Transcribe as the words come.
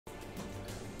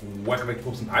Welcome back to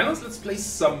Popes and Islands. Let's play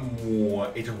some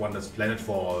more Age of Wonders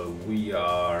Planetfall. We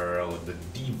are on the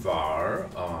Dvar,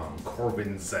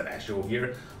 Corvin's show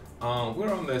here.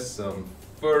 We're on this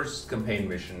first campaign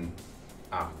mission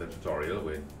after the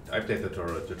tutorial. I played the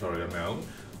tutorial on my own.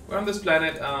 We're on this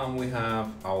planet. We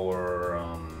have our,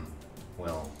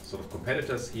 well, sort of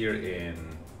competitors here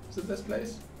in... Is it this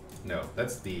place? No,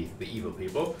 that's the evil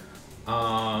people.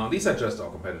 These are just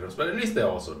our competitors, but at least they're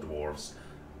also dwarves.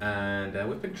 And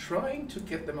we've been trying to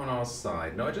get them on our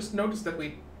side. Now I just noticed that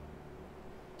we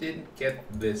didn't get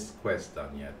this quest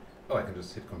done yet. Oh, I can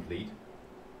just hit complete.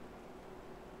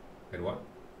 Wait, what?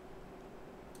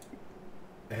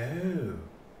 Oh.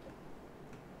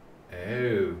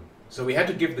 Oh. So we had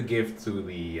to give the gift to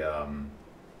the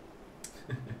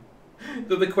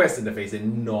to the quest interface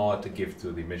and not a gift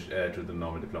to the to the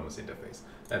normal diplomacy interface.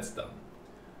 That's done.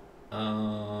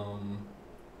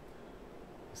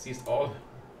 Ceased all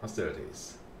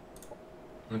hostilities.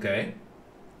 Okay.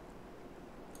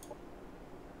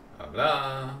 Blah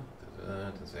blah.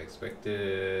 As I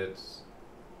expected.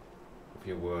 If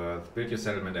you're worth, build your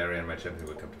settlement area and my champion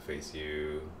will come to face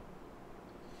you.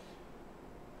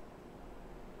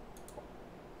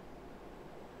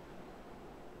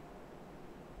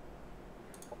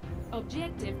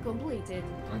 Objective completed.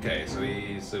 Okay,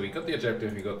 so we got the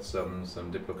objective, we got some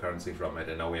diplo currency from it,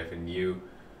 and now we have a new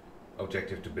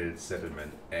objective to build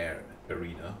settlement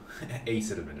arena. A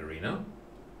settlement arena.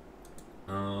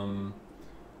 And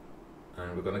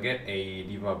we're gonna get a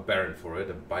Dvar Baron for it,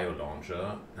 a bio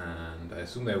launcher, and I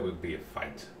assume there will be a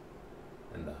fight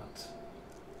in that.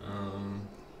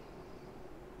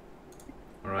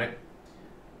 Alright.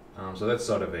 So that's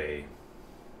sort of a,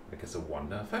 I guess, a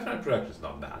wonder. 500 production is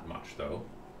not that much though.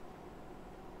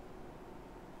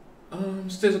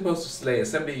 Still supposed to slay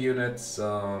assembly units,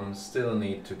 still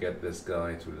need to get this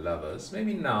guy to lovers.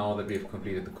 Maybe now that we've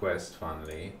completed the quest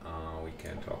finally, we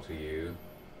can talk to you.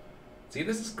 See,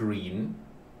 this is green.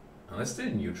 It's still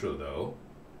neutral though.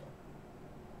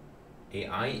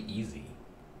 AI easy.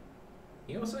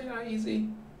 You also AI easy?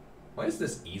 Why is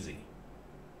this easy?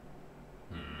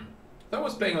 I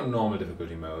was playing on normal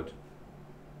difficulty mode.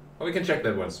 Well, we can check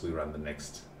that once we run the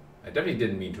next. I definitely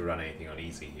didn't mean to run anything on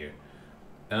easy here.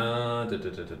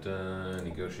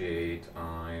 Negotiate.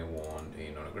 I want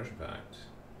a non-aggression pact.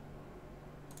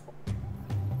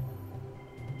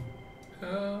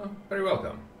 Very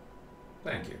welcome.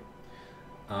 Thank you.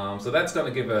 So that's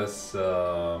gonna give us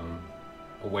a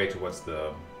way towards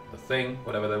the thing,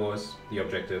 whatever that was, the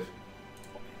objective.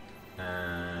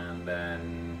 And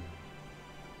then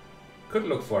could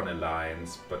look for an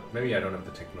alliance, but maybe I don't have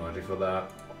the technology for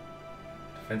that.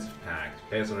 Defensive pact.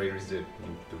 Players already resisted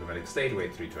diplomatic state.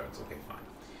 Wait 3 turns. Okay, fine.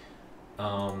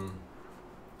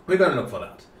 We're gonna look for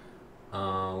that.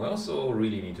 We also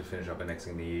really need to finish up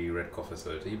annexing the Red Core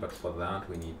facility, but for that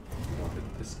we wanted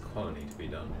this colony to be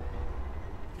done.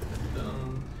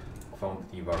 Found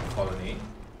the Dvar colony,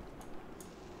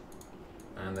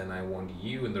 and then I want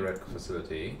you in the Red Core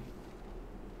facility.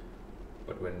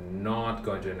 But we're not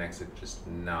going to annex it just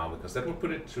now, because that would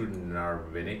put it to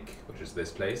Narvinik, which is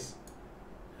this place.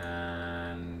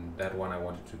 And that one I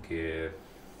wanted to give...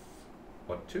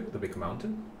 What to? The big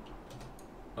mountain?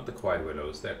 Not the Quiet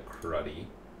Willows, they're cruddy.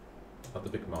 Not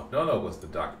the big mountain. No, it was the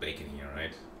Dark Bacon here,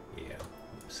 right? Yeah.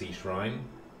 Sea Shrine?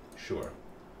 Sure.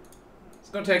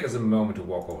 It's gonna take us a moment to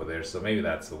walk over there, so maybe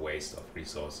that's a waste of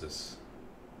resources.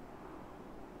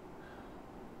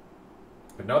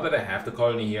 But now that I have the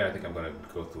colony here, I think I'm gonna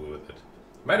go through with it.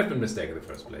 Might have been a mistake in the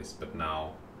first place, but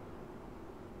now...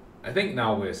 I think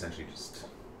now we're essentially just...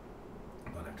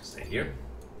 I'm gonna have to stay here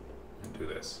and do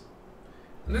this.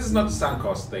 And this is not a sunk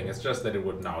cost thing, it's just that it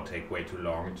would now take way too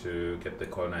long to get the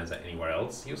colonizer anywhere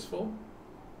else useful.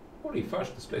 Holy fudge,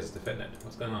 this place is defended.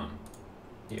 What's going on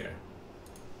here?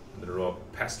 The raw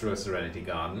pastoral serenity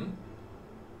garden.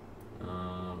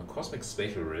 A cosmic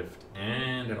spatial rift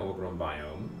and an overgrown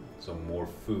biome. So more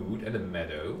food and a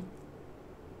meadow.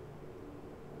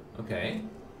 Okay.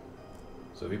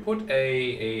 So if we put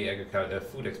a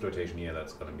food exploitation here,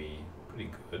 that's gonna be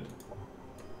pretty good.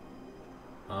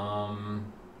 So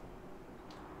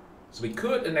we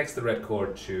could annex the Red Core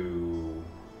to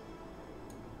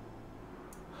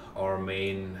our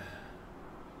main...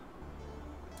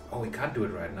 Oh, we can't do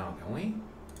it right now, can we?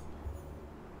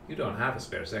 You don't have a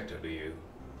spare sector, do you?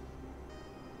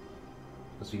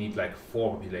 Because we need like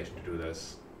 4 population to do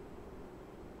this.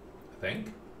 I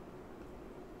think.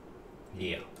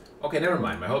 Yeah. Okay, never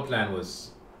mind. My whole plan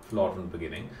was flawed from the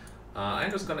beginning.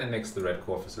 I'm just gonna annex the Red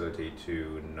Core facility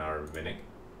to Narvinik.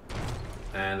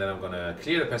 And then I'm gonna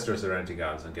clear the Pastoral Serenity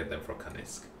Gardens and get them for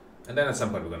Kanisk. And then at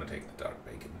some point we're gonna take the Dark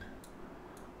Bacon.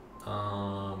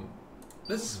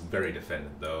 This is very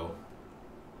defended though.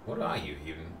 What are you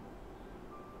even?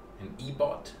 An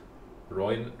E-bot?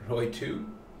 Roy 2?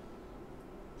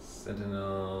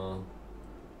 Sentinel.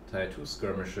 Tier 2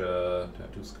 skirmisher, Tier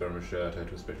 2 skirmisher, Tier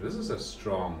 2 special. This is a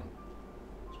strong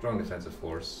defensive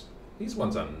force. These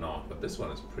ones are not, but this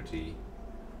one is pretty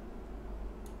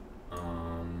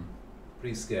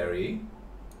scary.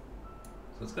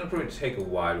 So it's gonna probably take a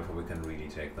while before we can really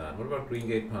take that. What about Green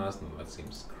Gate Pass? No, that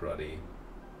seems cruddy.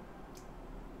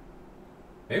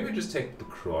 Maybe we just take the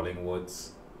Crawling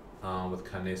Woods with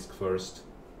Kanisk first.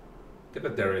 Get the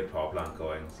derelict power plant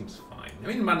going. Seems fine. I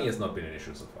mean, money has not been an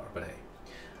issue so far, but hey.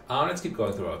 Let's keep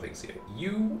going through our things here.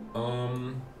 You,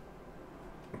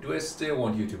 do I still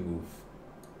want you to move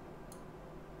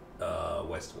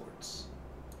westwards?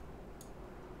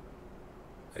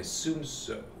 I assume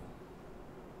so.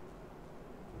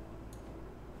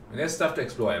 And there's stuff to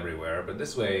explore everywhere, but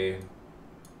this way...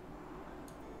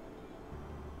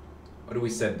 Or do we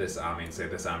send this army and say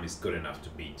this army is good enough to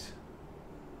beat?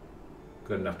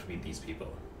 Good enough to beat these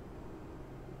people?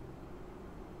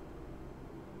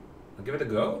 I'll give it a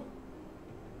go.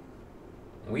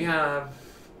 We have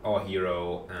our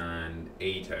hero and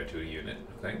a Tier 2 unit,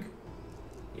 I think.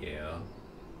 Yeah.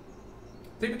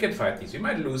 I think we can fight these. We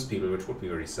might lose people, which would be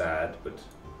very sad, but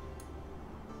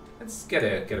let's get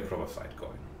a proper fight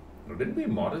going. Oh, didn't we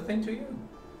mod a thing to you?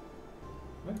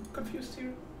 Am I confused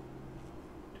here?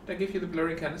 Did I give you the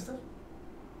blurry canister?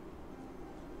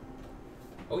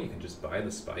 Oh, you can just buy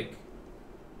the spike.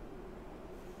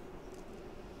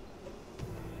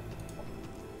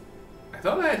 I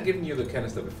thought I had given you the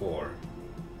canister before.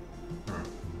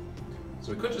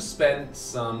 So we could just spend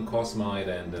some Cosmite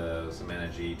and some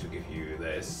energy to give you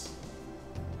this.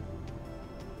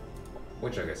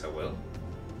 Which I guess I will.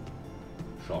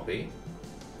 Shoppy.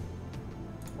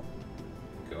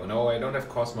 Go. No, I don't have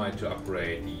Cosmite to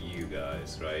upgrade you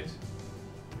guys, right?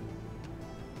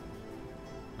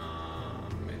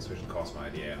 Insufficient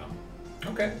Cosmite, yeah.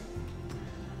 Okay.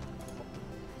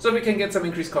 So if we can get some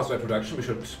increased Cosmite production, we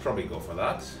should probably go for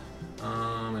that.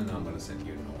 And now I'm gonna send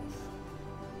you north.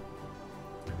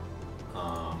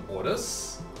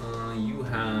 Orders. You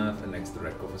have an extra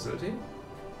Redco facility,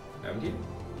 haven't you?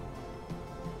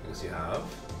 Yes, you have.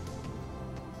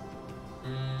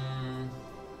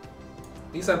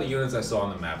 These are the units I saw on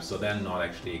the map, so they're not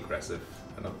actually aggressive,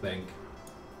 I don't think.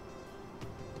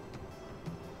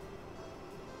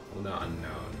 Una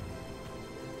unknown.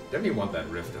 Definitely want that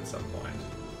rift at some point.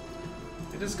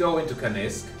 We just go into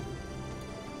Kanisk,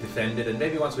 defend it, and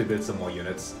maybe once we build some more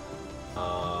units,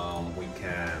 we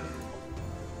can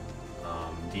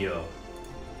deal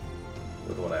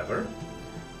with whatever.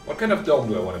 What kind of dome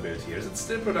do I want to build here? Is it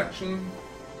still production?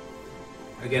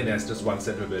 Again, there's just one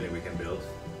central building we can build.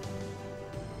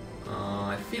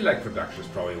 I feel like production is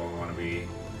probably what we want to be.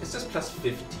 It's just plus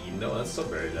 15, no, that's so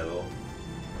very little.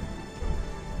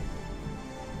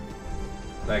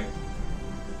 Like,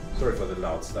 sorry for the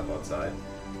loud stuff outside.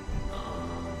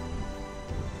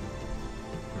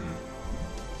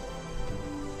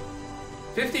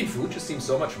 15 food just seems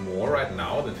so much more right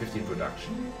now than 15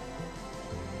 production.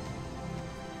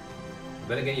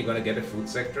 Then again, you're gonna get a food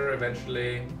sector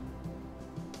eventually.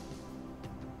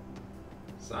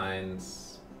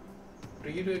 Science. What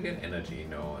do you do again? Energy.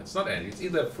 No, it's not energy. It's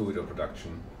either food or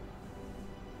production.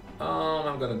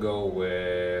 I'm gonna go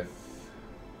with...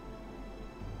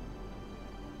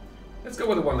 Let's go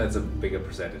with the one that's a bigger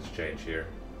percentage change here.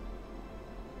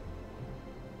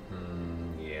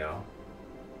 Yeah.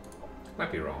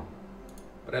 Might be wrong.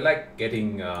 But I like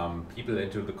getting people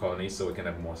into the colonies so we can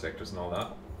have more sectors and all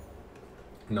that.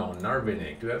 No,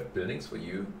 Narvinik. Do I have buildings for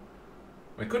you?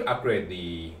 I could upgrade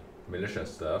the militia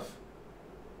stuff.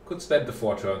 Could spend the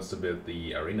 4 turns to build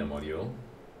the arena module.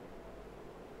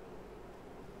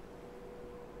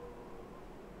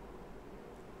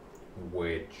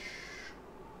 Which...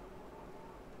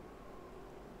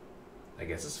 I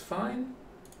guess is fine.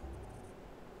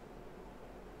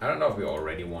 I don't know if we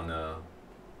already wanna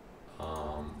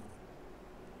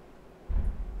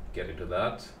get into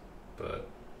that, but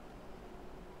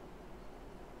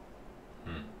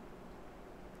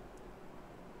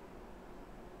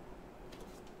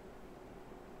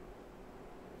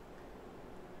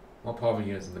more powerful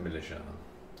units in the militia.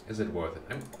 Is it worth it?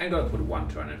 I'm gonna put 1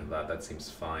 turn into that. That seems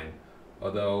fine.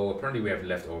 Although apparently we have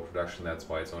leftover production, that's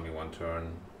why it's only 1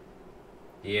 turn.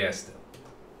 Yeah, still.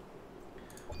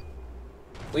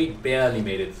 We barely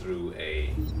made it through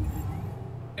a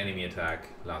enemy attack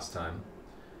last time.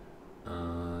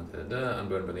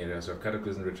 Unburned by the areas of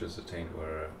cataclysm, riches attained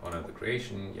were honored the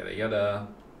creation, yada yada.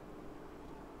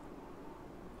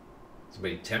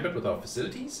 Somebody tampered with our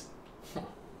facilities? Huh.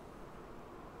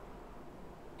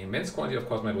 Immense quantity of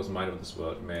cosmite was mined of this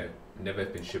world. It may never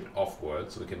have been shipped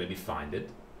off-world, so we can maybe find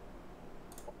it.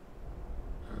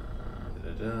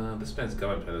 This planet's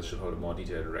government palace should hold a more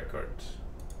detailed record.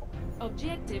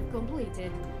 Objective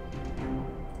completed.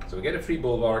 So we get a free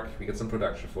bulwark, we get some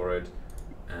production for it,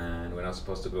 and we're now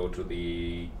supposed to go to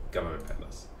the government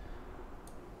palace.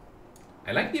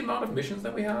 I like the amount of missions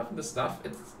that we have and the stuff.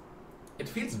 It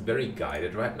feels very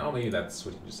guided right now. Maybe that's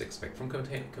what you just expect from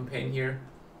campaign here.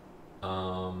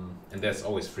 And there's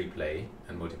always free play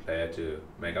and multiplayer to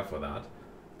make up for that.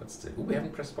 But still, ooh, we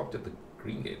haven't press-boxed the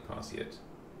Green Gate Pass yet.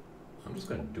 I'm just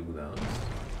gonna do that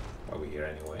while we're here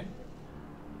anyway.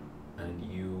 And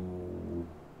you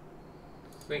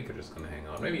think you're just gonna hang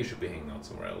out. Maybe you should be hanging out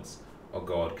somewhere else. Or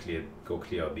go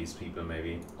clear out these people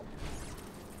maybe.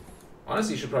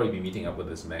 Honestly, you should probably be meeting up with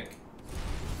this mech.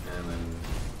 And then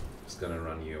just gonna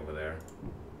run you over there.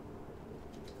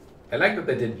 I like that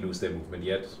they didn't lose their movement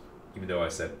yet, even though I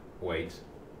said wait.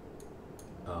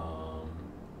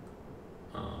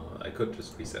 I could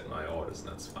just reset my orders and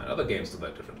that's fine. Other games do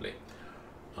that differently.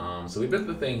 So we built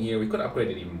the thing here. We could upgrade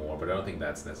it even more, but I don't think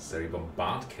that's necessary.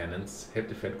 Bombard cannons, help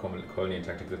defend colony in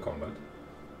tactical combat.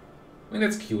 I mean,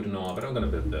 that's cute and all, but I'm gonna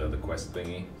build the quest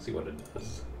thingy. See what it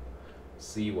does.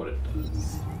 See what it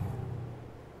does.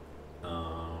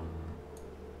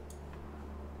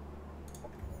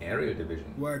 Aerial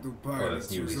division. Why do Oh, that's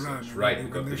pirates new use research. run Right, we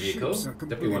when got the their vehicle. ships are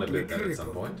Definitely want to build that completely at some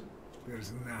crippled? point.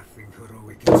 There's nothing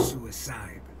heroic in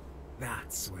suicide.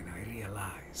 That's when I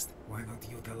realized, why not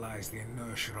utilize the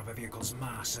inertia of a vehicle's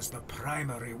mass as the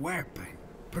primary weapon?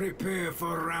 Prepare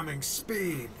for ramming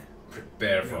speed.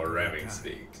 Prepare for ramming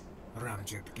speed.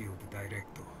 Ramjet Guild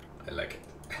Director. I like it.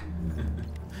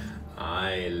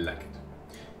 I like it.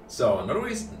 So, another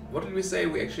reason, what did we say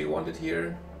we actually wanted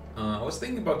here? I was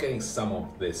thinking about getting some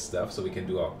of this stuff so we can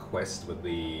do our quest with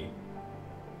the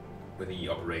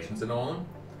operations and all.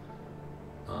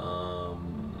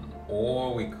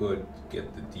 Or we could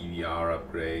get the DVR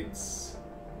upgrades.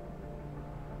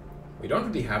 We don't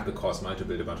really have the cosmite to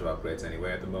build a bunch of upgrades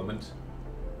anyway at the moment.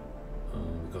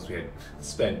 Because we had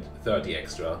spent 30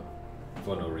 extra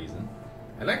for no reason.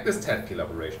 I like this tactical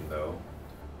operation though.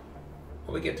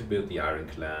 Or we get to build the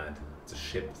Ironclad. It's a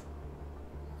ship.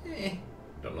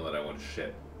 Don't know that I want a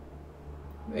ship.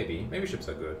 Maybe ships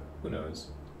are good. Who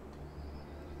knows?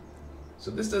 So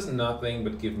this does nothing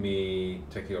but give me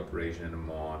tactical operation and a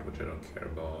mod, which I don't care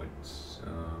about.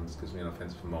 This gives me an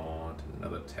offensive mod,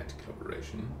 another tactical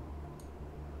operation.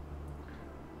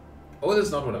 Oh,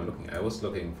 that's not what I'm looking at. I was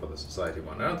looking for the society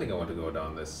one. I don't think I want to go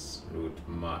down this route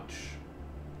much.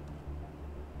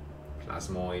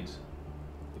 Plasmoid,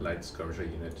 light skirmisher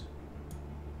unit.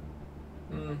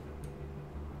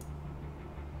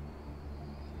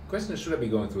 Question is, should I be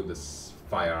going through this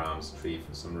firearms tree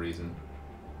for some reason?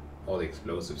 Or the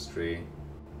explosives tree?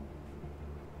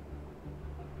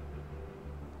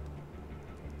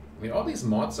 I mean, all these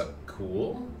mods are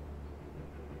cool.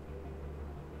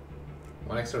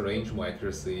 One extra range, more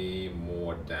accuracy,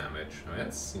 more damage. I mean,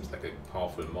 that seems like a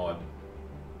powerful mod.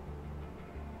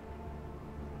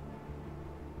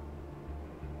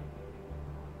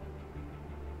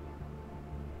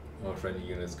 All friendly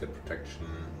units get protection.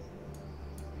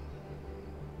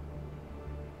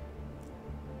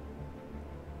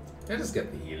 Let's just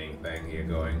get the healing thing here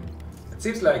going. It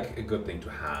seems like a good thing to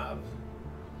have.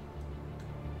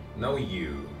 Now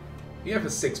you have a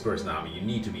 6-person army. You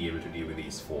need to be able to deal with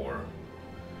these 4.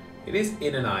 It is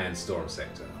in an Iron Storm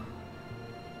sector,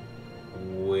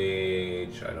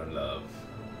 which I don't love.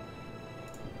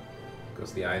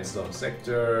 Because the Iron Storm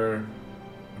sector,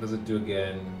 what does it do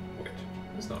again? Wait,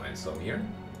 there's no Iron Storm here.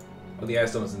 Oh, the Iron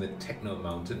Storm is in the Techno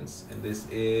Mountains, and this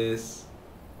is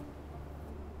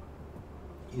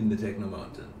in the Techno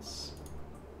Mountains.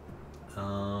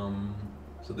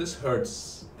 So this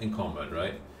hurts in combat,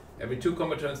 right? Every 2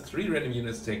 combat turns, 3 random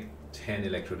units take 10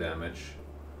 electro damage,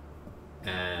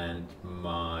 and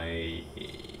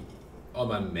all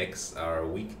my mechs are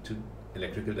weak to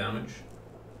electrical damage.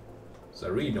 So I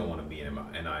really don't want to be in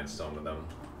an Iron Storm with them.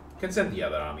 Can send the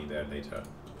other army there later.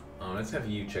 Let's have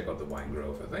you check out the Wine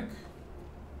Grove, I think.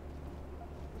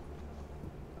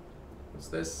 What's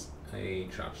this? A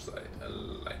charge site. I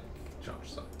like charge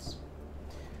sites.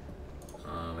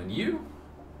 And you?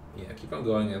 Yeah, keep on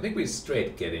going. I think we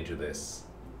straight get into this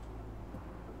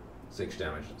 6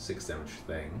 damage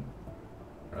thing.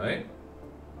 Right?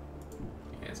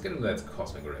 Yeah, let's get into that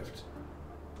Cosmic Rift.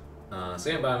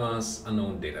 Same biomass,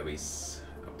 unknown database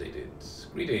updated.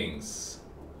 Greetings.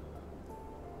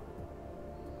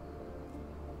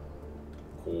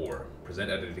 core.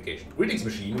 Present identification. Greetings,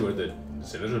 machine. We're the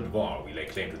celestial Dvar. We lay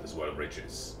claim to this world of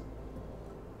riches.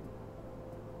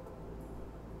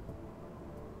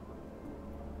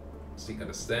 Seek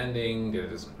understanding. Data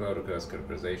disk protocols.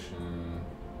 Categorization.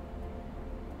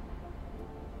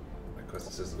 Request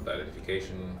assistance with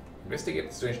identification. Investigate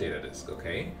the strange data disk.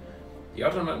 Okay. The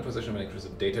autonomous in possession of an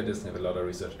inclusive data disk and have a lot of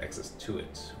research access to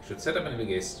it. We should set up an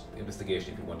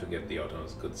investigation if you want to get the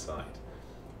autonomous good side.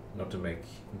 Not to make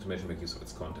use of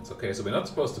its contents. Okay, so we're not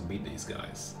supposed to beat these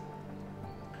guys.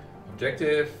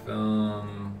 Objective.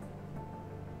 We'll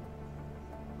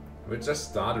just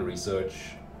start a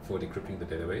research for decrypting the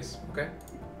database. Okay,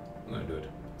 I'm gonna do it.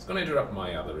 It's gonna interrupt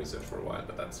my other research for a while,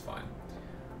 but that's fine.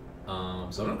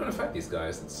 So I'm not gonna fight these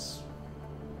guys. It's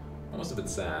almost a bit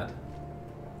sad.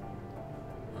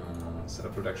 Set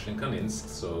up production in Kaninsk,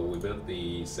 so we built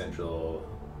the central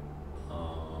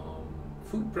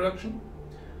food production.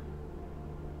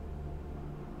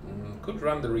 Could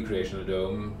run the recreational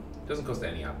dome. Doesn't cost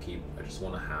any upkeep. I just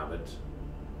want to have it.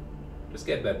 Just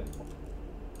get that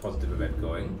positive event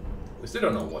going. We still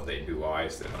don't know what they do. I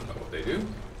still don't know what they do.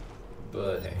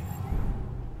 But hey.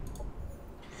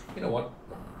 You know what?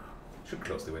 Should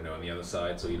close the window on the other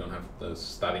side so you don't have those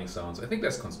starting sounds. I think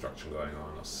there's construction going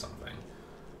on or something.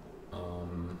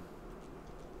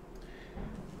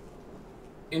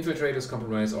 Infiltrators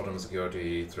compromise autonomous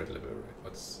security threat level.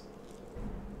 What's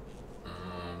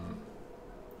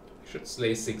should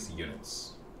slay 6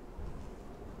 units.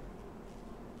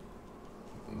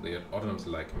 The autonomous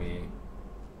like me.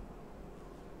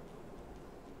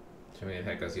 Terminate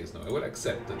hackers, yes, no. I will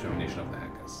accept the termination of the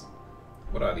hackers.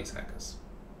 What are these hackers?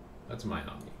 That's my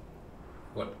army.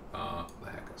 What are the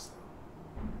hackers?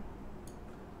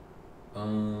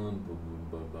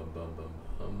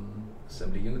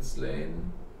 Assembly unit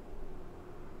slain.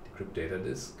 Decrypt data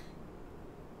disk.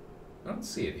 I don't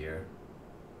see it here.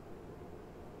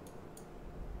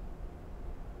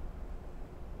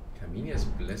 Caminia's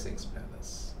Blessings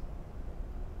Palace.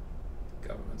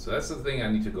 Government. So that's the thing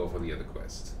I need to go for the other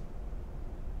quest.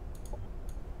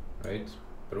 Right?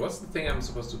 But what's the thing I'm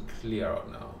supposed to clear out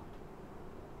now?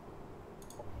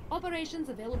 Operations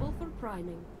available for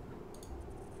priming.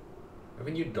 I have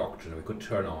a new doctrine we could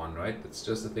turn on, right? It's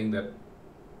just a thing that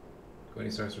 20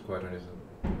 stars required.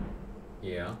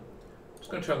 Yeah. I'm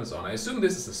just gonna turn this on. I assume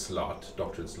this is a slot,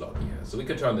 doctrine slot here. So we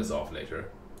can turn this off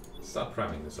later. Start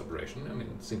priming this operation. I mean,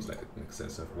 it seems like it makes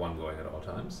sense to have one going at all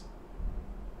times.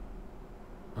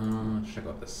 Check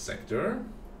out the sector.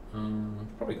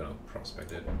 Probably gonna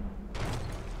prospect it.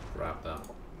 Grab that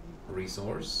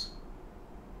resource.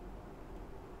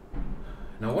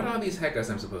 Now, what are these hackers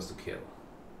I'm supposed to kill?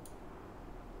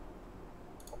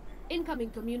 Incoming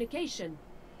communication.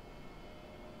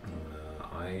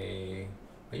 Are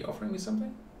you offering me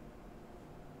something?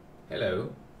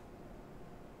 Hello?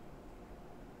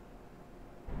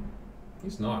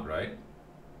 He's not, right?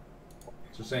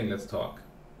 So saying let's talk.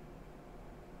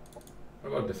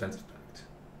 What about defensive pact?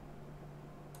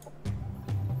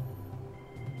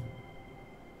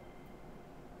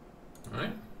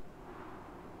 Alright.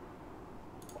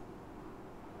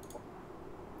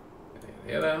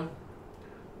 Together.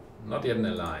 Not yet an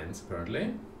alliance,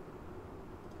 apparently.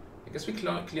 I guess we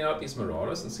clean out these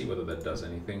marauders and see whether that does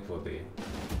anything for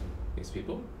these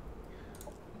people.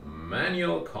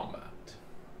 Manual combat.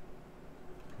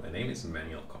 My name is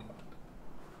Manual Combat.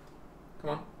 Come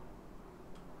on.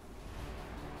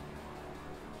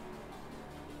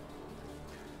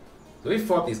 So we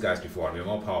fought these guys before, and we're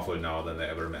more powerful now than they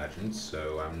ever imagined,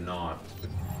 so I'm not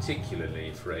particularly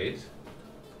afraid.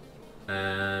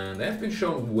 And they have been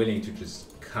shown willing to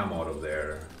just come out of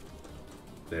their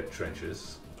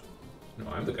trenches. No,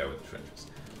 I'm the guy with the trenches.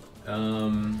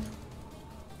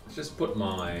 Let's just put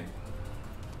my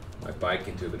bike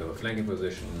into a bit of a flanking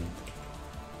position.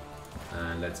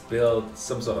 And let's build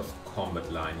some sort of combat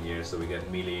line here so we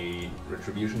get melee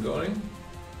retribution going.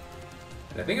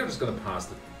 And I think I'm just gonna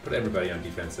put everybody on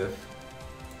defensive.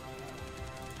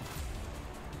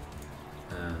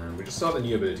 And we just saw the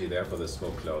new ability there for the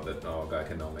smoke cloud that our guy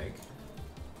can now make.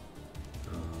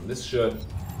 This should...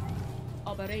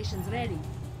 Operations ready.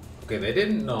 Okay,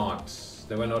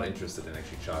 they were not interested in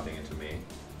actually charging into me.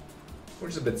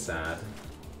 Which is a bit sad.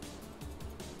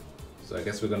 So I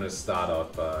guess we're gonna start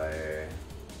out by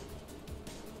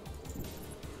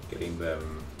getting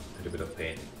them into a bit of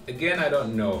pain. Again, I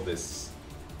don't know if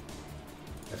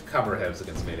cover helps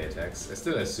against melee attacks. I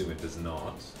still assume it does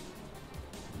not.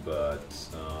 But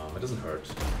it doesn't hurt.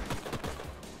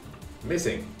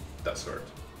 Missing does hurt.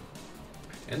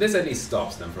 And this at least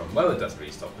stops them from... Well, it doesn't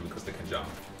really stop them because they can jump.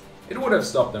 It would have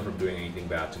stopped them from doing anything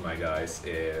bad to my guys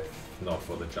if not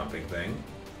for the jumping thing.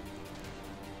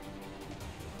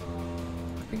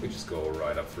 think we just go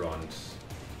right up front.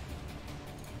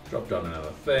 Drop down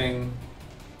another thing.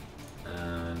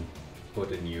 And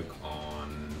put a nuke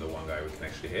on the one guy we can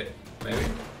actually hit. Maybe?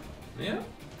 Yeah,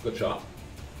 good shot.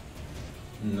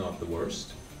 Not the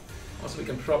worst. Also, we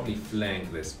can probably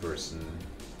flank this person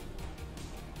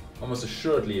almost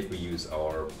assuredly if we use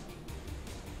our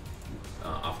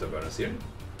afterburners here.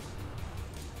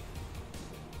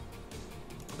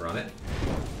 Run it.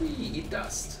 Whee, eat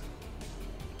dust.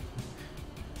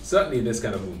 Certainly this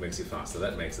kind of move makes you faster.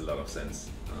 That makes a lot of sense.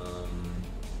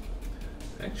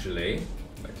 Actually,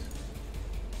 wait.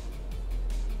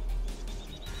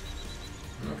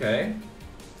 Okay.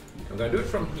 I'm gonna do it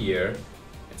from here.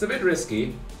 It's a bit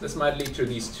risky. This might lead to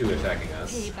these two attacking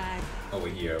us Payback. over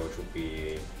here, which would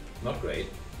be not great.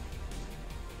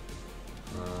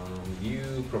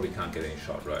 You probably can't get any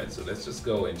shot, right? So let's just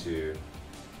go into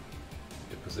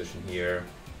the position here.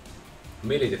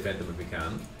 Melee defend them if we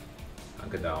can.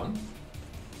 Hunker down.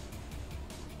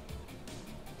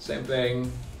 Same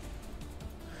thing.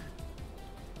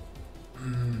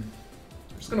 I'm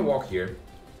just gonna walk here.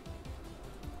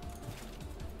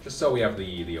 Just so we have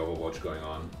the Overwatch going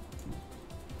on.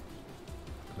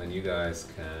 And then you guys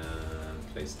can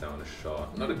place down a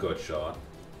shot. Not a good shot.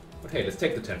 But hey, let's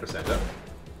take the 10% up.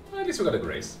 At least we got a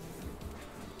Grace.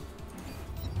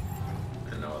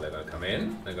 And now they're gonna come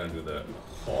in. They're gonna do the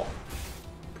hop.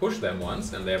 Push them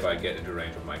once and thereby get into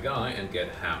range of my guy and get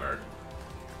hammered.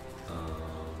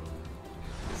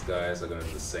 These guys are gonna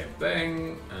do the same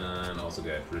thing and also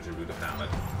get retributive hammered.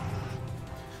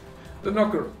 The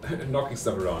knocking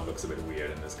stuff around looks a bit weird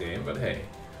in this game, but hey.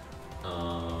 Who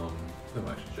am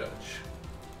I to judge?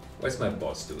 Where's my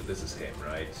boss dude? This is him,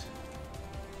 right?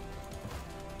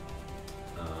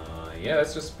 Yeah,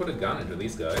 let's just put a gun into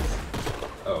these guys.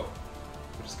 Oh.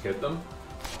 We just killed them?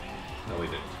 No, we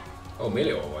didn't. Oh,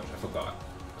 melee Overwatch, I forgot.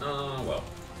 Well.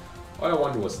 All I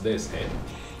wanted was this hit.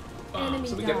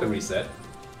 So we get the reset.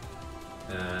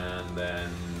 And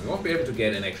then we won't be able to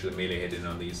get an actual melee hit in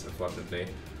on these, unfortunately.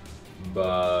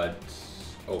 But...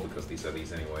 oh, because these are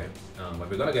these anyway. But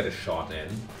we're gonna get a shot in.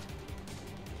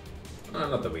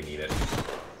 Not that we need it.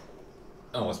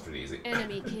 Oh, it was pretty easy.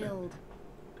 Enemy killed.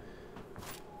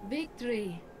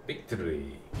 Victory.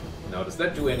 Victory. Now, does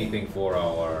that do anything for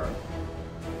our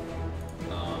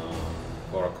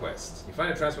quest? You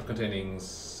find a transport containing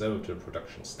Cellular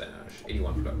production stash.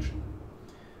 81 production.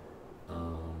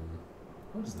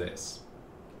 What is this?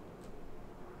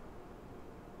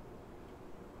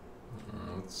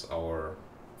 It's our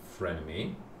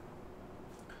frenemy.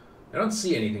 I don't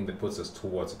see anything that puts us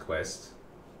towards a quest.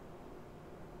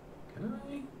 Can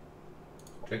I?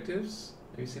 Objectives?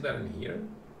 Do you see that in here?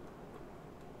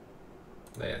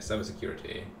 Yeah,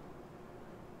 cybersecurity.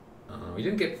 We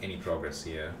didn't get any progress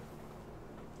here.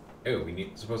 Oh,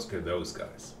 we supposed to kill those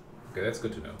guys. Okay, that's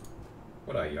good to know.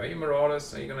 What are you? Are you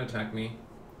marauders? Are you gonna attack me?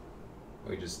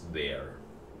 Or are you just there?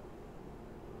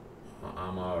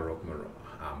 Armor, rogue marauder.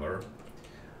 Armor.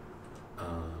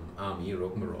 Army,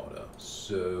 rogue marauder.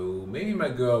 So maybe my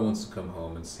girl wants to come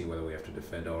home and see whether we have to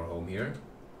defend our home here.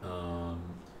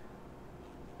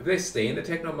 If they stay in the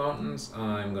Techno Mountains,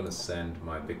 I'm gonna send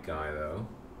my big guy though,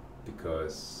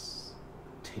 because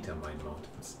Data Mine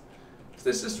Mountains. Is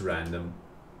this just random?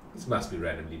 These must be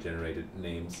randomly generated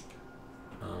names.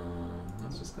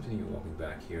 Let's just continue walking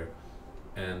back here,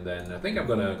 and then I think I'm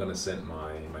gonna send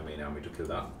my main army to kill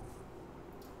that.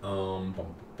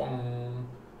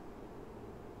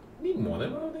 Need more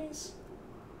than one of these?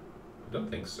 I don't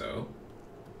think so.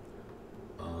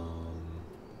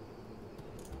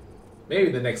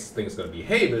 Maybe the next thing is going to be,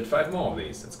 hey, build 5 more of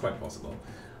these. It's quite possible.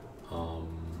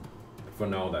 But for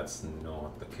now, that's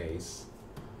not the case.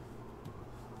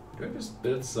 Do I just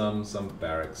build some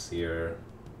barracks here?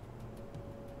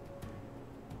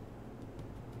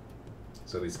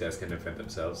 So these guys can defend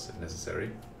themselves if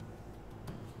necessary.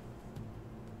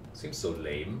 Seems so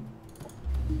lame.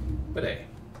 But hey.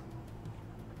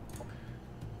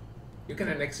 You can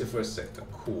annex your first sector.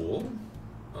 Cool.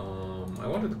 I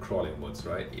wanted the crawling woods,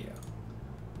 right? Yeah.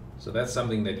 So that's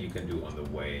something that you can do on the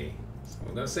way. So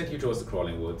I'm gonna send you towards the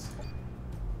crawling woods.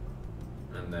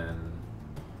 And then...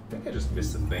 I think I just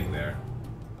missed a thing there.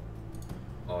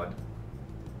 Odd.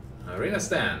 Arena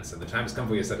stands, and the time has come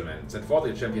for your settlement. Send forth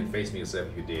your champion, face me yourself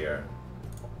if you dare.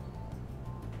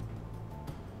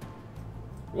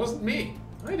 It wasn't me.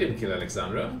 I didn't kill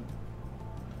Alexandra.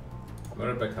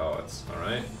 Murdered by cowards,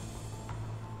 alright.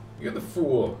 You're the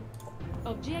fool.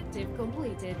 Objective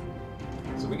completed.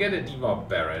 So we get a Dvar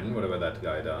Baron, whatever that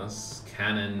guy does.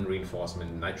 Cannon,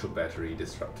 reinforcement, nitro battery,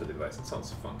 disruptor device. It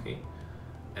sounds funky.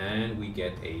 And we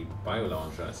get a bio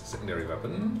launcher as a secondary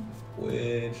weapon,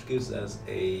 which gives us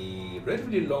a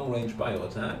relatively long range bio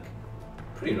attack.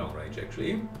 Pretty long range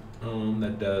actually.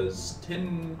 That does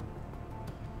 10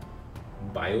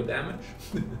 bio damage.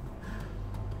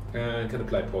 And can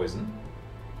apply poison.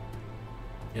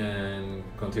 And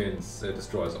contains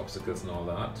destroys obstacles and all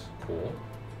that. Cool.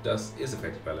 Is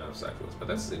affected by line of sight rules, but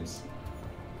that seems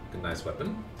like a nice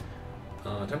weapon.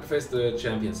 Time to face the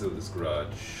champion, still this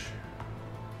grudge.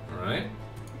 Alright.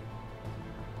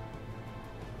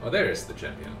 Oh, there is the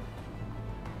champion.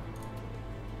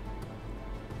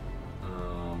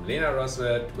 Lena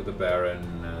Rosvet with the Baron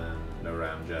and the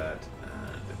Ramjet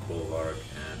and the Bulwark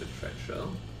and the Tread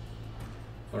Shell.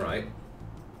 Alright.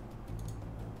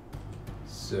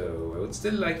 So, I would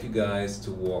still like you guys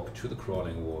to walk to the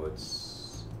Crawling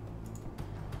Woods.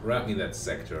 Grab me that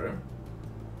sector.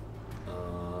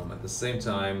 At the same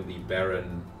time, the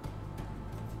Baron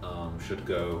should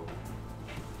go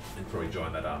and probably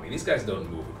join that army. These guys don't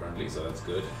move apparently, so that's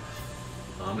good.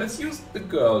 Let's use the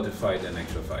girl to fight an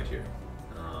actual fight here.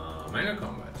 Minor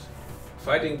combat.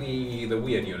 Fighting the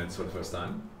weird units for the first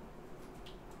time.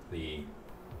 The...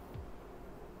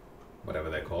 whatever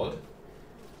they're called.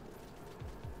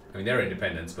 I mean, they're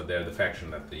independents, but they're the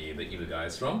faction that the evil guy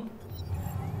is from.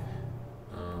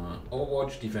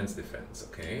 Overwatch, defense, defense.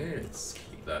 Okay, let's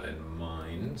keep that in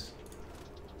mind.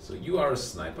 So you are a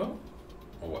sniper?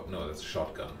 Or what? No, that's a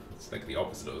shotgun. It's like the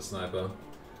opposite of a sniper.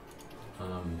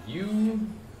 You...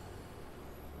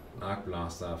 Arc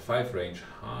Blaster, 5 range,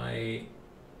 high...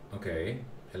 Okay,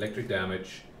 electric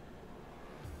damage.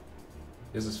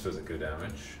 This is physical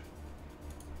damage.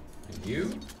 And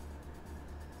you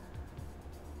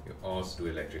also do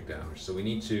electric damage. So we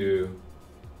need to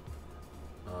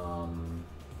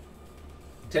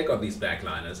take out these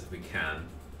backliners if we can,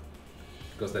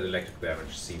 because that electric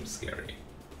damage seems scary.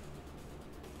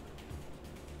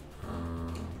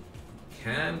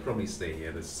 Can probably stay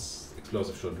here. This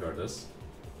explosive shouldn't hurt us.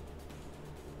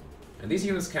 And these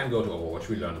units can go to Overwatch.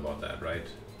 We learned about that, right?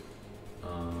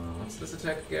 What's this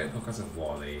attack again? Concussive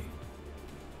volley.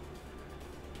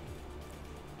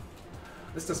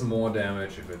 This does more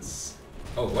damage if it's...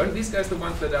 Oh, weren't these guys the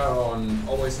ones that are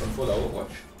always on full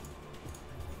Overwatch?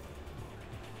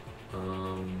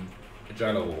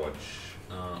 Agile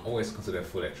Overwatch. Always consider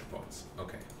full action points.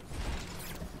 Okay.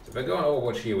 So if I go on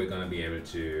Overwatch here, we're gonna be able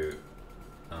to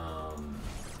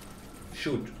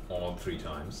shoot all 3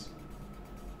 times.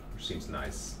 Which seems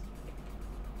nice.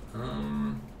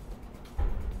 I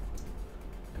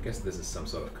guess this is some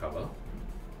sort of cover.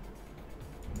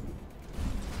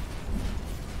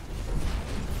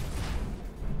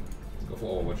 Go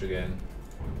for Overwatch again.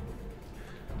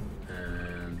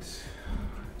 And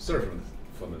sorry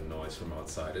for the noise from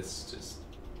outside, it's just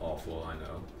awful, I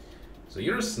know. So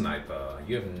you're a sniper,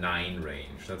 you have 9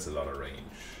 range, that's a lot of range.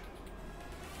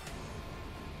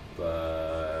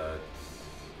 But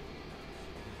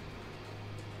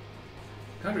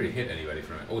can't really hit anybody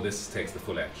from it. Oh, this takes the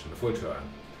full action, the full turn.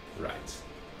 Right.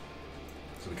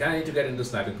 So we kinda need to get into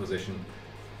sniping position,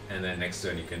 and then next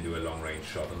turn you can do a long range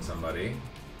shot on somebody.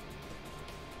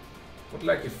 Would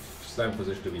like if sniping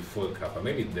position to be full cover.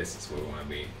 Maybe this is where we want to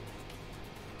be.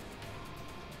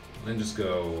 And then just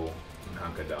go and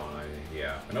hunker down.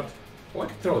 Yeah, why not? Oh, I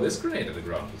could throw this grenade at the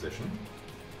ground position.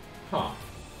 Huh.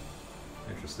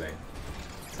 Interesting.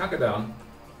 Let's hunker down.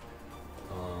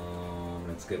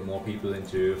 Let's get more people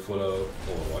into full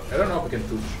Overwatch. I don't know if we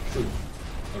can shoot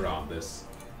around this.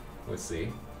 We'll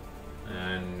see.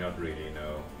 And not really,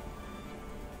 no.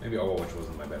 Maybe Overwatch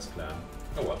wasn't my best plan.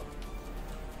 Oh well.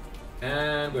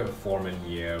 And we have a foreman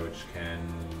here, which can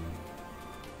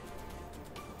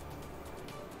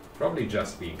probably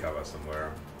just be in cover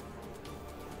somewhere.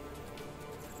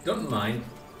 Don't mind.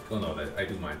 Oh no, I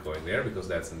do mind going there because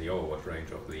that's in the Overwatch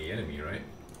range of the enemy, right?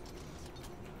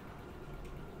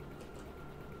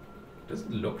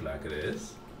 Doesn't look like it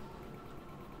is.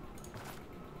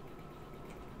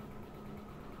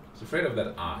 I was afraid of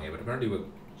that eye, but apparently we're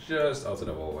just outside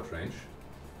of Overwatch range.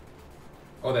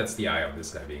 Oh, that's the eye of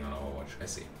this guy being on Overwatch. I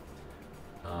see.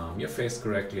 You're faced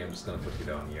correctly. I'm just gonna put you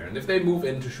down here. And if they move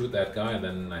in to shoot that guy,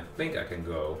 then I think I can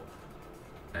go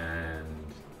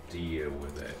and deal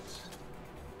with it.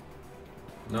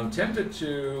 Now I'm tempted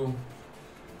to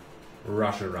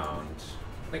rush around.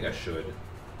 I think I should.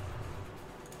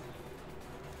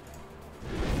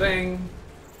 Do the thing.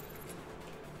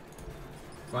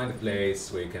 Find a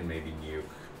place where you can maybe nuke.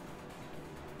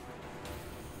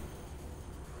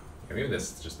 Okay, maybe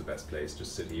this is just the best place.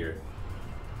 Just sit here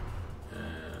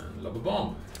and lob a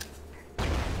bomb.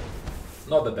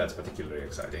 Not that that's particularly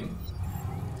exciting.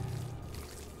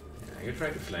 Yeah, you're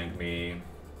trying to flank me.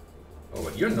 Oh,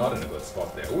 but you're not in a good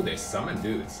spot there. Oh, they summon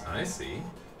dudes. I see.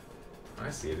 I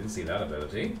see. I didn't see that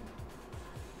ability.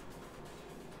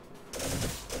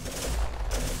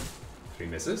 3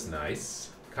 misses. Nice.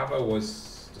 Cover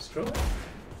was destroyed.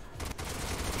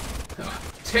 Ah,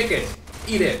 take it!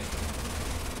 Eat it!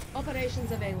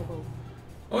 Operations available.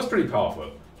 That was pretty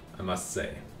powerful, I must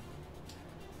say.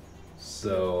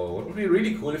 So, it would be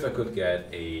really cool if I could get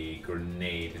a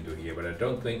grenade into here, but I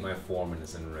don't think my foreman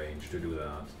is in range to do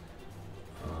that.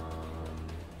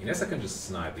 Unless I can just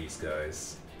snipe these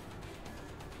guys.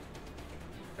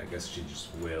 I guess she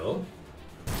just will.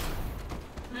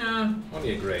 Yeah,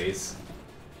 only a graze.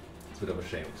 It's a bit of a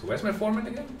shame. So where's my foreman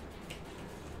again?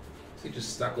 Is he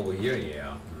just stuck over here?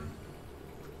 Yeah.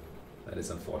 That is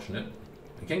unfortunate.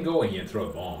 I can go in here and throw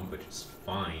a bomb, which is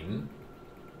fine.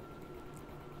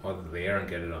 Or there and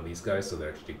get it on these guys so they're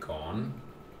actually gone.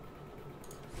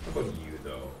 How about you,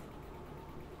 though?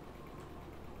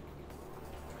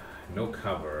 No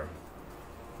cover.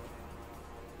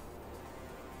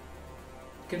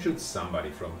 Can shoot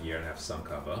somebody from here and have some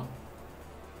cover.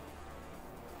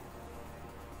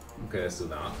 Okay, let's do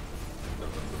that.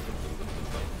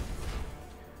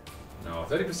 No,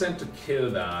 30% to kill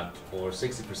that, or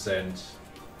 60%.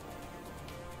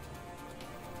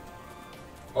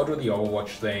 Or do the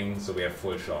Overwatch thing, so we have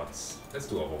full shots. Let's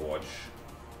do Overwatch.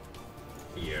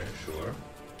 Here, sure.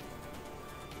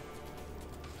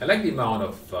 I like the amount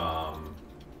of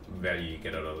value you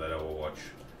get out of that Overwatch.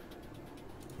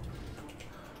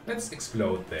 Let's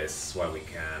explode this while we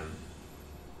can.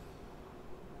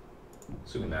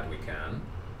 Assuming that we can.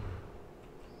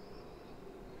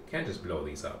 Can't just blow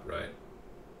these up, right?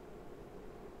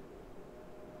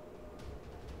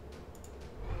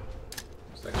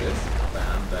 Just like this.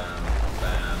 Bam, bam,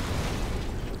 bam.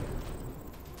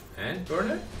 And burn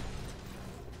it?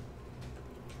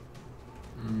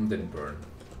 Didn't burn.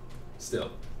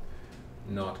 Still,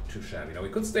 not too shabby. Now we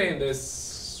could stay in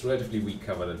this relatively weak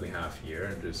cover that we have here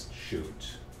and just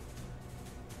shoot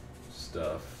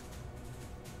stuff.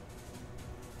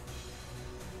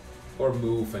 Or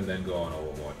move and then go on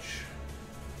Overwatch.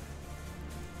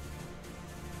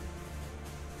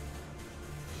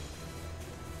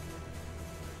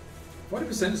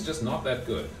 %40 is just not that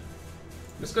good.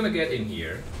 I'm just gonna get in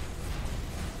here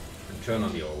and turn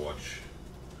on the Overwatch.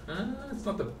 It's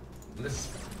not the... This...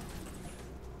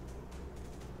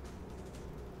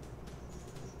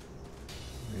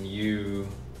 And you...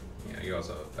 Yeah, you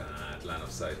also have a bad line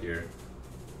of sight here.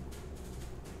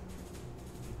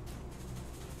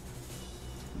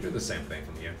 Do the same thing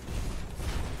from here.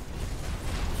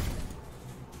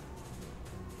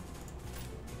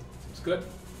 It's good.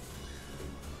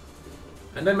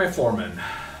 And then my foreman.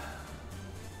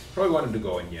 Probably wanted to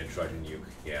go in here and try to nuke.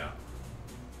 Yeah.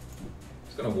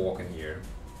 Just gonna walk in here.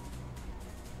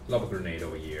 Lob a grenade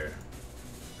over here.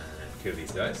 And kill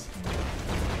these guys.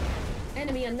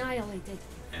 Enemy annihilated.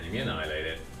 Enemy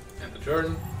annihilated. End the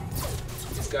turn.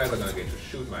 These guys are gonna get to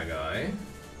shoot my guy.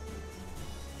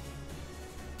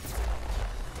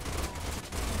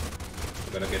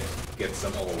 We're gonna get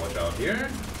some Overwatch out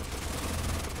here.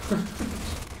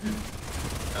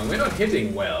 And we're not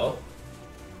hitting well.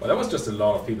 But that was just a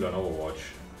lot of people on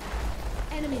Overwatch.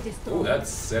 Enemy destroyed. Oh, that's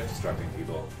self-destructing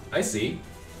people. I see.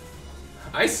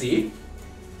 I see.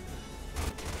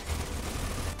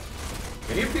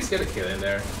 Can you please get a kill in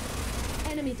there?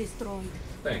 Enemy destroyed.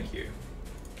 Thank you.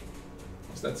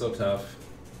 Was that so tough?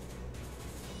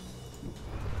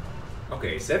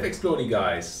 Okay, self-exploding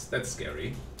guys. That's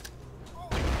scary.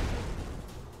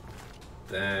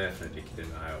 Definitely keep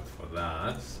an eye out for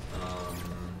that.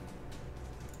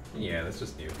 Yeah, let's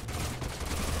just nuke.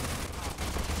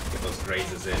 Get those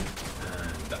grazes in.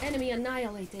 And enemy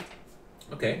annihilated.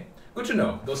 Okay, good to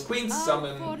know. Those queens Our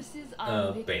summon forces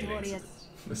are banelings, victorious.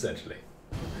 essentially.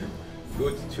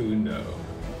 Good to know.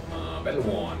 Battle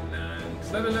 1, and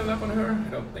is that a level up on her?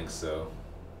 I don't think so.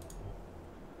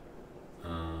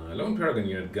 A lone Paragon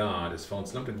unit guard is found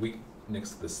slumped and weak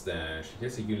next to the stash. He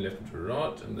has a unit left to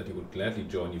rot, and that he would gladly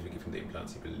join you if you give him the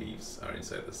implants he believes are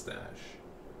inside the stash.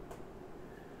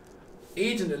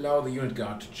 Aid and allow the unit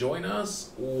guard to join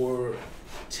us, or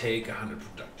take 100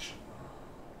 production.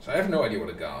 So I have no idea what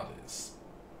a guard is.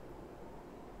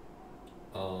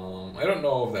 I don't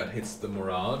know if that hits the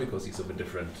morale because he's of a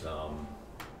different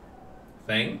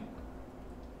thing.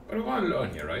 But I want to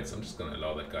learn here, right? So I'm just going to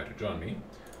allow that guy to join me.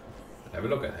 Have a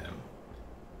look at him.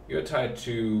 You're tied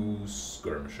to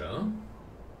Skirmisher,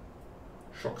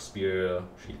 Shock Spear,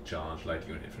 Shield Charge, Light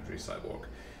Unit Infantry, Cyborg.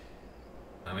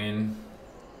 I mean,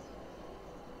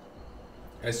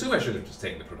 I assume I should have just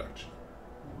taken the production.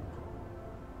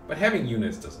 But having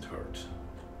units doesn't hurt.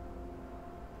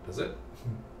 Does it?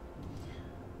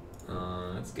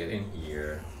 Let's get in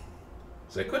here.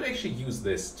 So I could actually use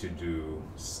this to do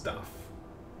stuff,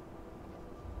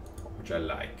 which I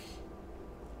like.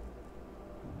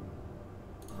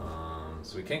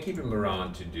 So we can keep him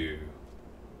around to do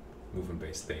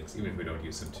movement-based things, even if we don't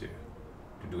use him to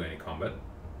do any combat.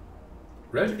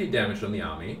 Relatively damaged on the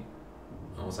army.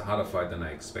 Also harder fight than I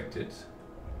expected.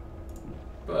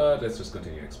 But let's just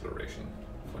continue exploration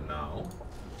for now.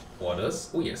 Orders.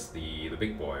 Oh yes, the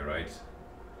big boy, right?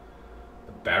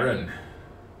 The Baron.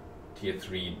 Tier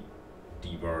 3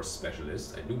 Dvar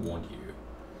specialist. I do want you.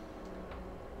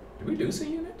 Did we lose a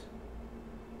unit?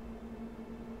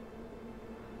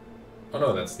 Oh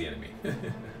no, that's the enemy.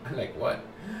 I'm like, what?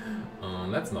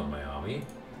 That's not my army.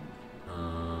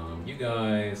 You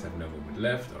guys have no movement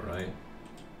left, alright.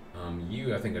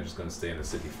 You, I think, are just gonna stay in the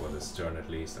city for this turn at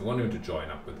least. I want him to join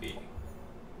up with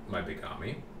my big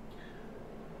army.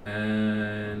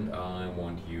 And I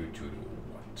want you to do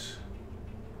what?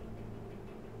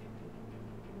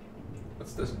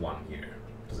 What's this one here?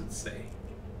 What does it say?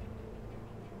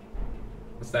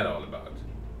 What's that all about?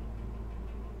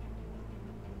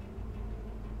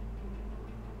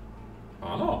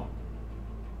 Oh no.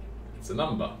 It's a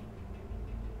number.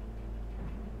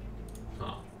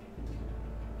 Huh.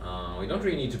 We don't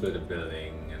really need to build a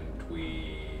building, and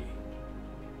we...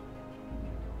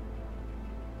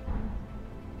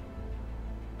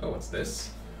 Oh, what's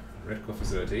this? Red Core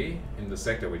facility. In the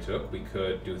sector we took, we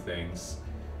could do things.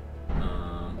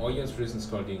 All units produced in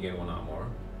Skull gain 1 armor.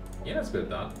 Yeah, let's build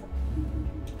that.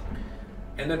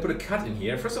 And then put a cut in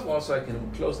here. First of all, so I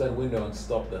can close that window and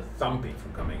stop the thumping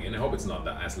from coming in. I hope it's not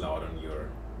as loud on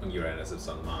your end as it's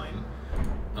on mine.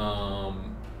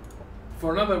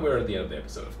 For another, we're at the end of the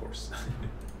episode, of course.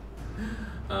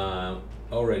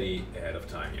 Already ahead of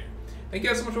time here. Thank you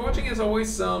guys so much for watching. As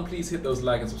always, please hit those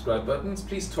like and subscribe buttons.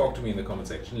 Please talk to me in the comment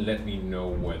section. Let me know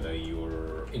whether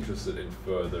you're interested in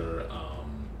further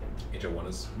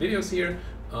Age-of-Wonders videos here.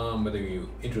 Whether you're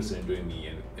interested in doing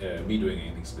me doing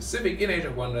anything specific in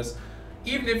Age-of-Wonders.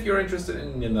 Even if you're interested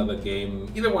in another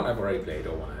game, either one I've already played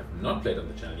or one I have not played on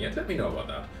the channel yet, let me know about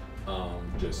that.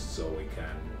 Just so we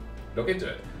can look into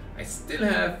it. I still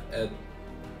have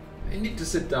I need to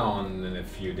sit down in a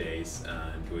few days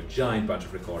and do a giant bunch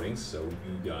of recordings, so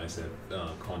you guys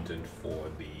have content for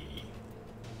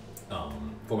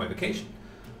my vacation.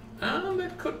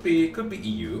 That could be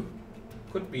EU,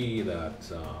 could be that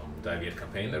Dvar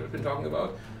campaign that we've been talking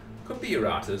about, could be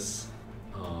Erratus,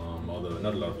 although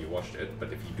not a lot of you watched it.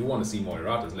 But if you do want to see more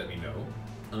Erratus, let me know.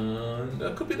 And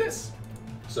could be this.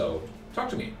 So talk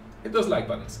to me. Hit those like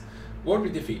buttons. Won't be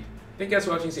defeat. Thank you guys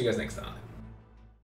for watching. See you guys next time.